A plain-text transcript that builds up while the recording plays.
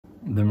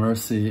The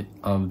mercy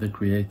of the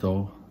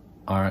Creator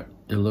are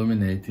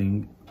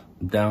illuminating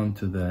down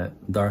to the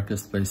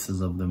darkest places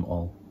of them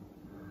all.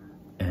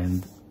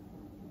 And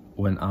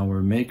when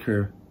our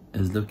Maker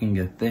is looking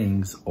at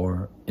things,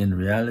 or in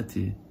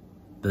reality,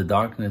 the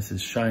darkness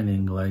is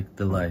shining like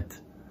the light.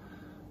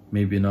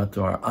 Maybe not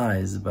to our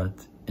eyes,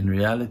 but in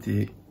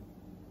reality,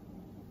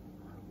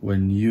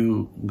 when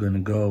you gonna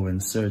go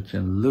and search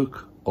and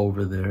look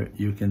over there,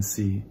 you can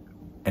see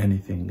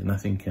anything.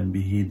 Nothing can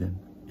be hidden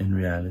in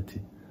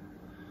reality.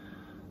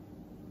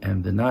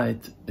 And the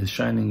night is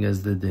shining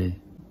as the day.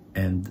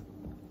 And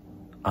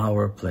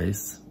our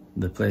place,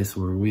 the place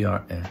where we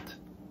are at,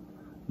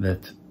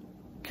 that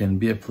can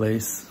be a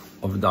place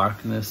of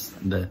darkness,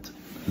 that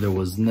there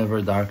was never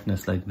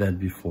darkness like that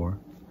before.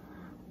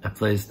 A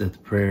place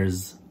that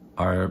prayers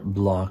are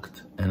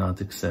blocked and not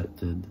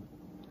accepted.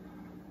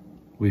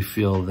 We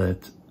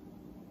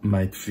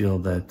might feel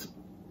that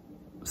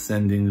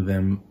sending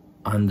them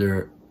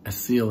under a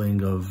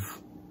ceiling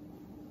of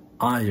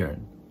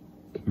iron,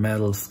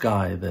 metal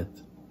sky that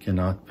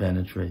cannot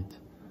penetrate,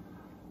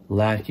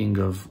 lacking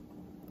of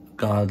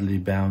godly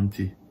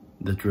bounty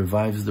that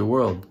revives the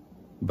world,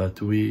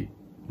 but we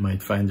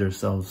might find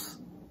ourselves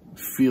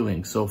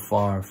feeling so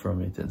far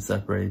from it and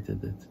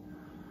separated it.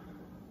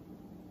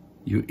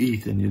 You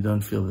eat and you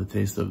don't feel the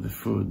taste of the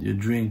food. You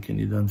drink and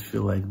you don't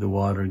feel like the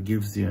water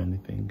gives you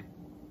anything.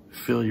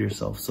 Feel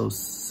yourself so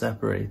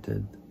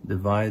separated,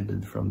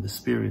 divided from the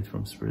spirit,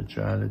 from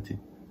spirituality.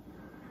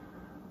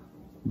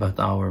 But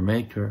our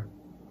Maker,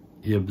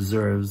 He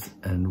observes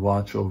and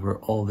watches over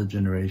all the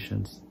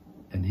generations,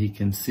 and He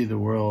can see the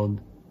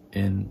world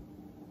in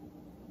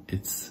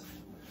its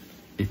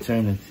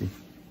eternity.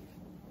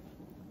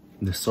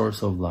 The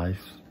source of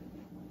life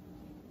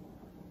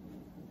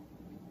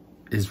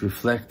is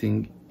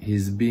reflecting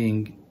His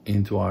being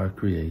into our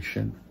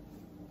creation,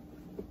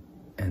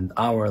 and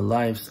our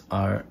lives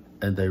are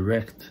a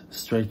direct,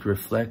 straight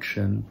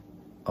reflection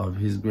of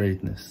His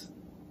greatness.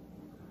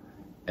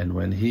 And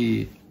when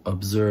He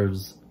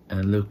observes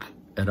and looks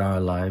at our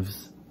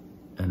lives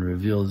and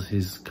reveals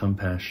His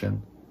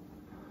compassion,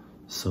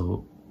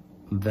 so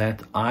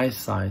that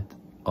eyesight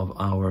of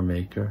our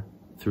Maker,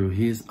 through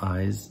His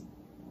eyes,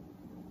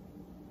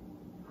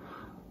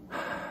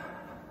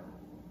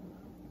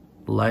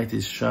 light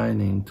is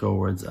shining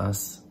towards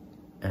us,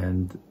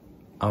 and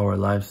our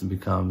lives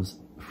becomes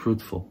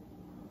fruitful.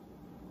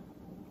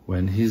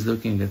 When He's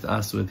looking at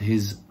us with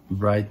His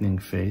brightening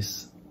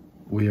face,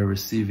 we are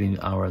receiving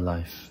our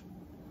life,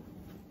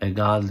 a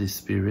godly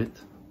spirit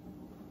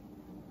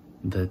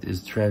that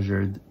is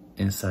treasured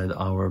inside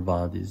our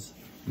bodies.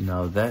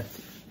 Now that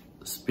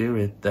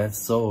spirit, that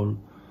soul,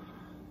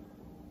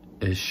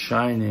 is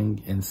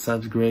shining in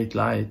such great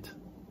light,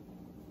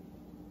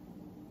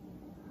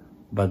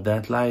 but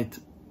that light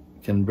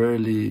can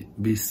barely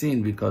be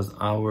seen because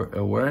our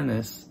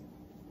awareness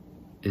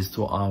is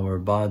to our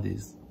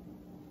bodies.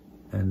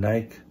 And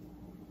like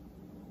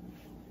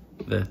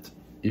that,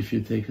 if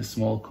you take a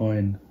small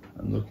coin,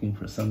 I'm looking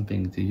for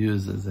something to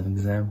use as an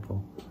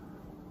example.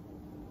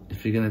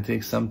 If you're going to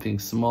take something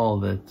small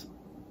that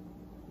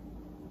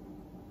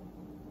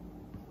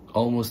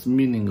almost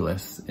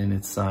meaningless in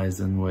its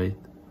size and weight,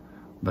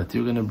 but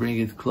you're going to bring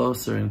it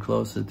closer and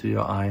closer to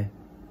your eye,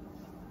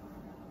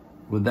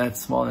 with that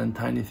small and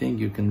tiny thing,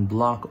 you can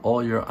block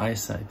all your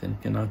eyesight and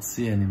cannot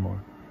see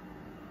anymore.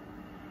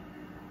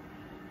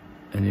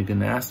 And you're going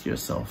to ask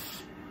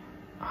yourself,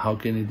 how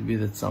can it be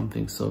that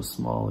something so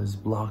small is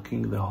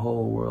blocking the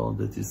whole world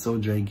that is so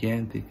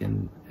gigantic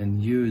and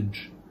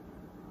huge?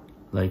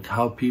 Like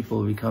how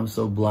people become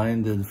so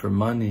blinded for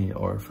money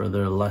or for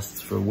their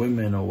lusts for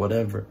women or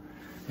whatever,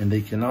 and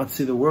they cannot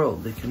see the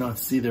world, they cannot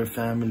see their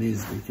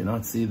families, they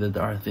cannot see that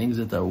there are things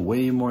that are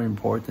way more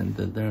important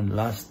than their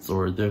lusts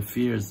or their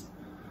fears.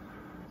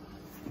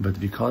 But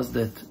because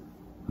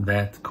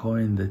that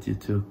coin that you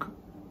took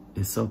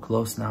is so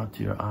close now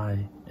to your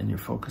eye, and you're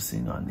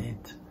focusing on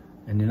it,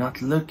 and you're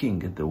not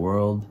looking at the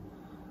world,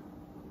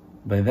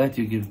 by that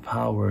you give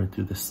power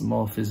to the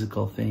small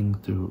physical thing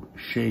to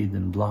shade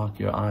and block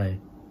your eye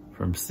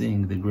from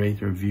seeing the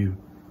greater view.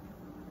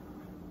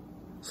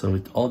 So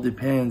it all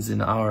depends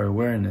in our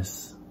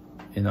awareness,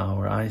 in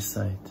our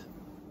eyesight.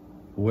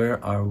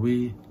 Where are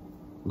we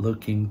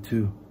looking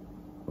to?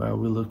 Where are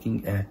we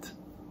looking at?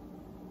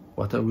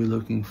 What are we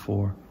looking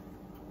for?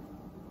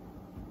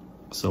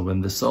 So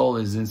when the soul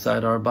is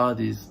inside our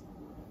bodies,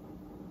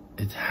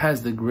 it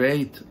has the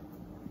great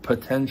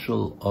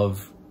potential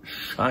of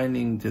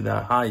shining to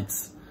the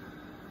heights,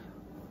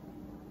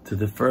 to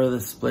the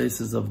furthest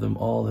places of them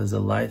all, as a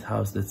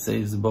lighthouse that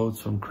saves boats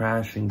from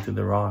crashing to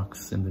the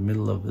rocks in the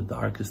middle of the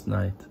darkest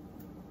night.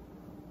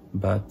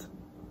 But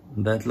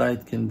that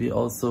light can be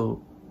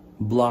also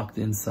blocked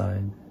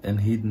inside and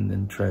hidden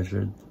and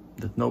treasured,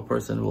 that no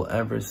person will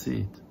ever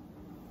see it.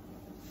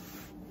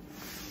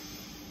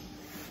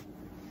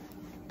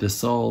 The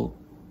soul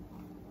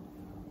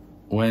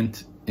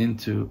went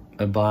into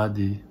a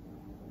body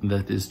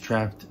that is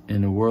trapped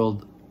in a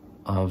world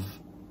of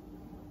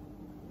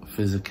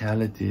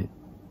physicality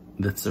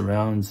that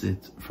surrounds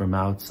it from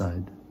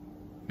outside.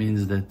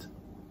 means that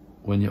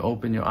when you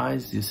open your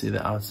eyes, you see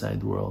the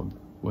outside world.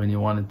 When you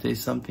want to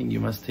taste something, you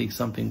must take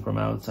something from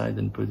outside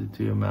and put it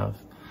to your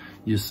mouth.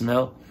 You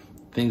smell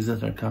things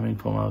that are coming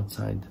from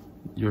outside.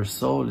 Your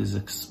soul is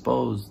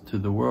exposed to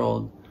the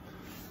world,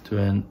 to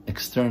an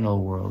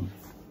external world,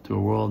 to a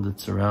world that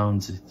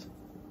surrounds it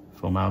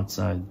from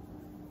outside.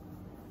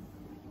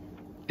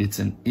 It's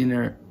an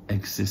inner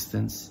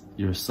existence.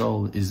 Your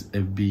soul is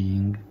a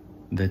being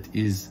that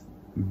is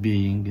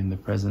being in the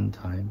present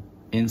time,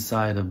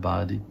 inside a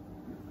body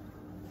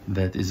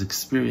that is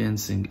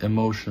experiencing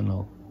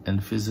emotional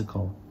and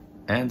physical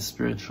and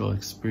spiritual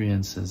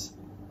experiences.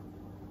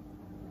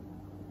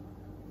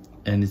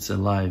 And it's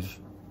alive.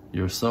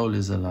 Your soul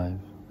is alive,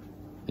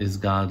 is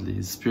godly,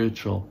 is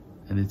spiritual,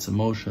 and it's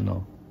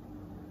emotional,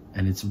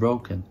 and it's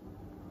broken.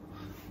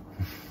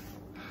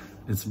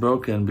 It's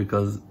broken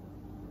because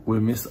we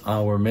miss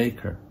our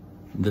maker.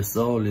 The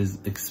soul is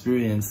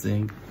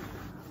experiencing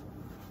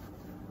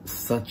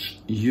such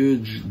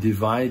huge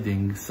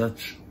dividing,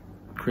 such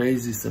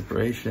crazy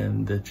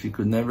separation that she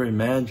could never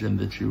imagine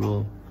that she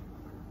will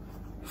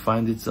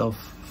find itself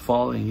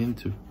falling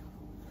into.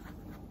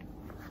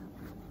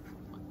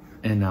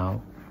 And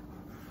now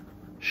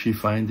she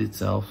finds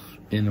itself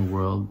in a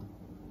world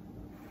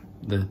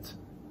that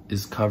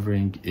is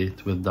covering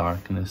it with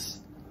darkness,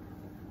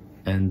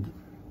 and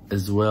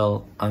as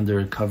well under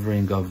a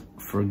covering of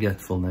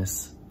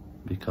forgetfulness,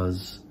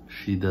 because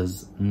she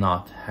does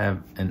not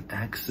have an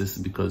access,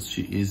 because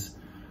she is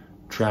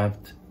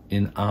trapped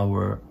in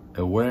our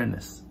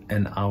awareness,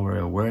 and our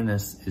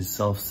awareness is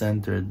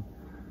self-centered,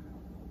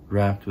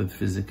 wrapped with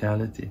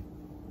physicality.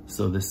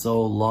 So the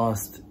soul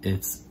lost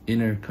its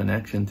inner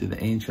connection to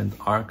the ancient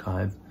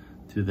archive,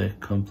 to the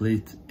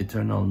complete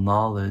eternal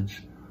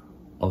knowledge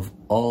of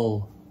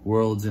all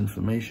world's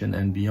information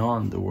and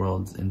beyond the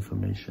world's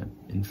information,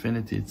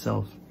 infinity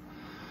itself.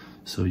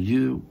 So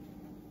you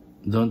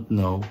don't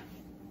know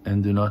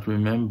and do not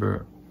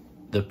remember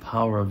the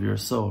power of your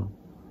soul.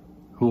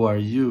 Who are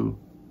you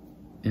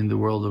in the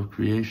world of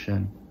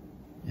creation,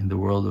 in the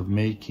world of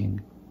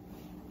making?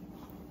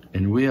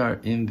 And we are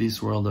in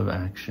this world of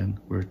action.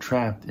 We're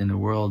trapped in a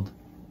world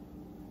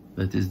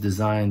that is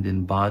designed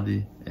in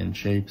body and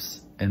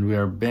shapes, and we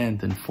are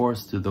bent and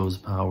forced to those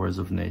powers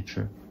of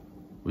nature.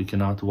 We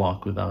cannot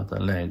walk without our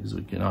legs.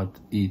 We cannot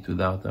eat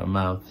without our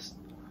mouths.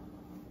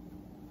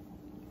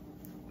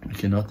 We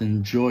cannot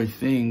enjoy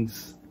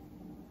things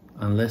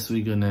unless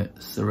we're gonna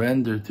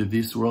surrender to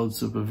this world's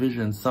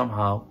supervision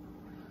somehow,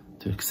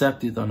 to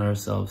accept it on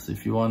ourselves.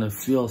 If you want to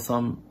feel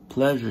some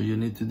pleasure, you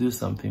need to do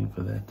something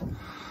for that.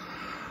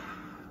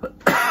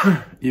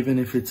 Even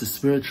if it's a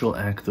spiritual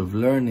act of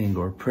learning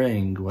or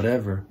praying,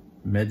 whatever,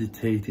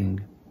 meditating,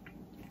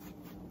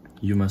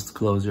 you must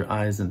close your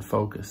eyes and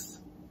focus.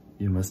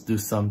 You must do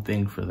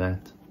something for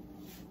that.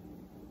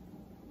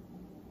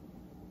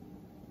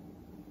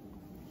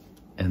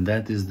 And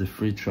that is the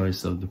free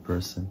choice of the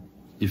person.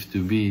 If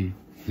to be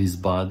his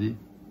body,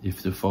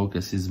 if to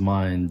focus his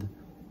mind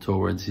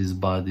towards his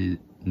body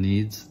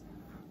needs,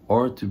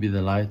 or to be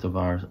the light of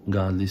our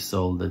godly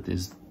soul that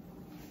is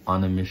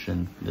on a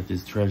mission, that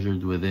is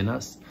treasured within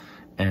us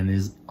and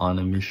is on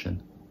a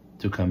mission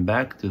to come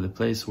back to the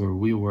place where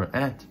we were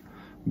at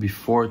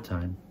before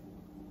time,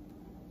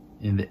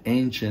 in the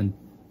ancient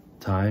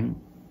time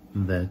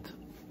that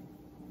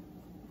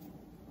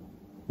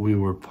we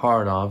were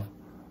part of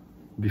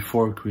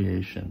before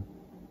creation,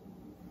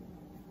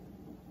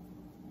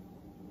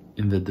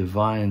 in the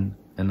divine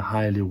and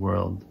highly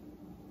world,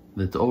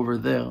 that over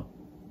there,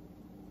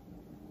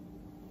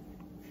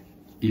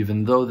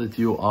 even though that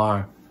you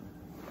are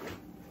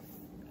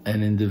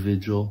an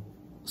individual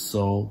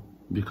soul,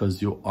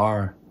 because you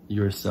are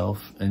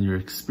yourself and you're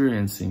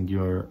experiencing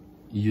your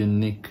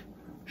unique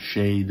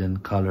shade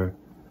and color,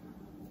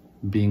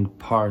 being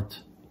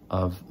part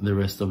of the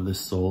rest of the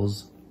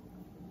souls,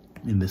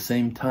 in the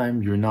same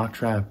time you're not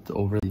trapped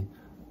over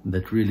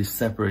that really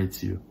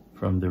separates you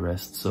from the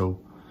rest.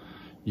 So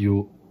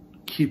you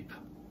keep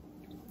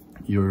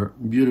your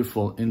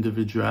beautiful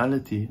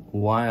individuality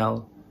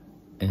while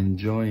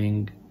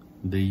enjoying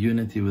the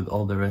unity with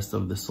all the rest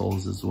of the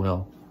souls as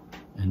well,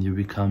 and you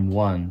become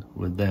one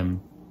with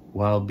them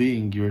while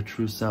being your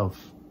true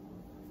self.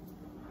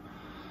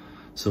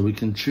 So we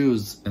can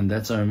choose, and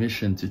that's our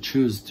mission, to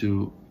choose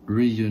to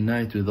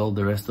reunite with all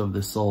the rest of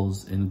the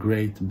souls in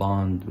great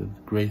bond,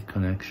 with great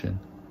connection.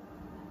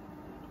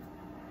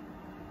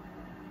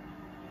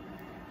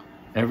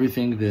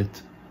 Everything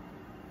that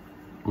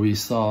we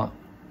saw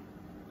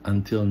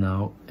until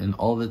now, in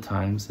all the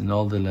times, in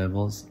all the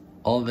levels,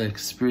 all the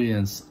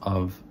experience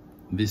of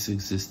this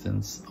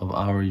existence, of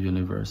our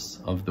universe,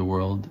 of the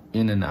world,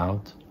 in and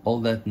out, all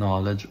that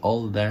knowledge,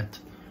 all that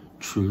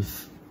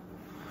truth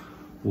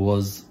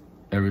was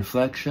a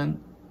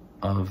reflection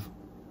of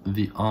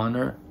the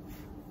honor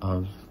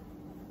of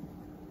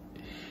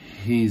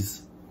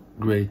His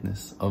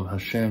greatness, of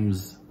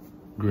Hashem's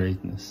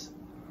greatness.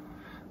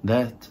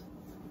 That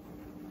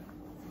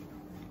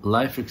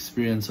life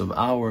experience of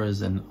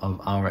ours and of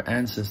our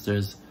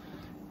ancestors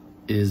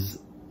is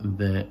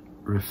the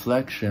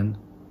reflection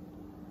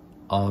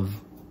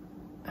of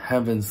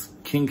heaven's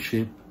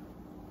kingship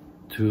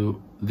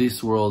to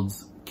this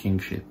world's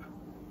kingship,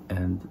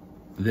 and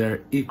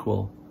they're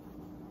equal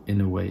in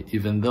a way,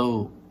 even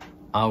though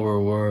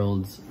our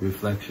world's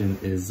reflection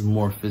is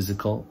more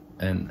physical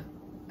and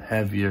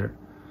heavier,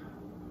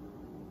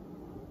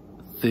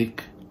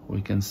 thick,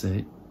 we can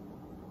say,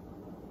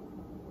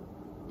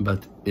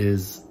 but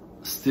is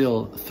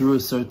still, through a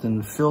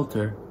certain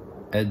filter,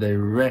 a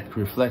direct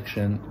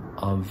reflection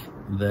of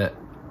the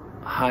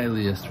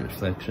highest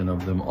reflection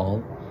of them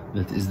all,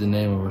 that is the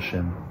name of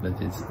Hashem,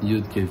 that is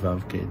Yud Kei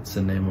Vav Kei, it's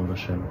the name of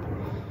Hashem.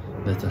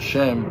 That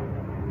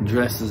Hashem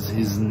dresses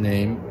His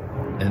name,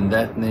 and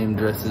that name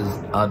dresses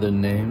other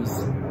names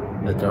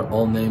that are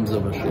all names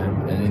of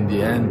Hashem, and in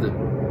the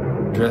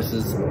end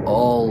dresses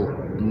all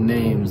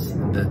names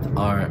that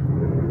are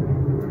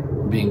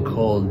being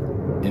called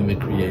in the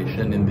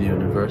creation, in the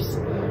universe,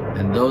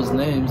 and those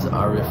names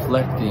are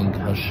reflecting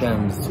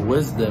Hashem's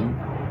wisdom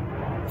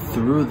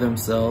through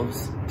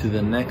themselves to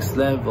the next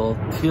level,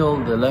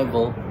 till the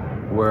level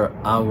where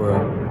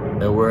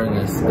our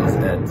awareness is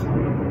at.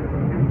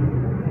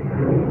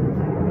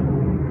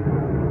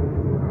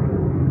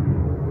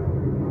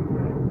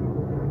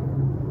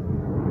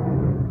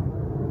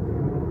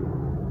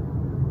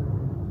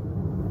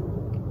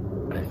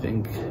 I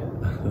think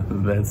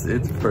that's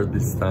it for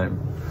this time.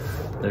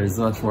 There is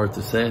much more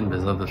to say, and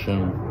B'ezrat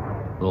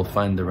Hashem will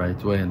find the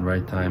right way and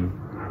right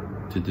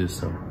time to do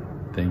so.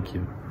 Thank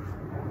you.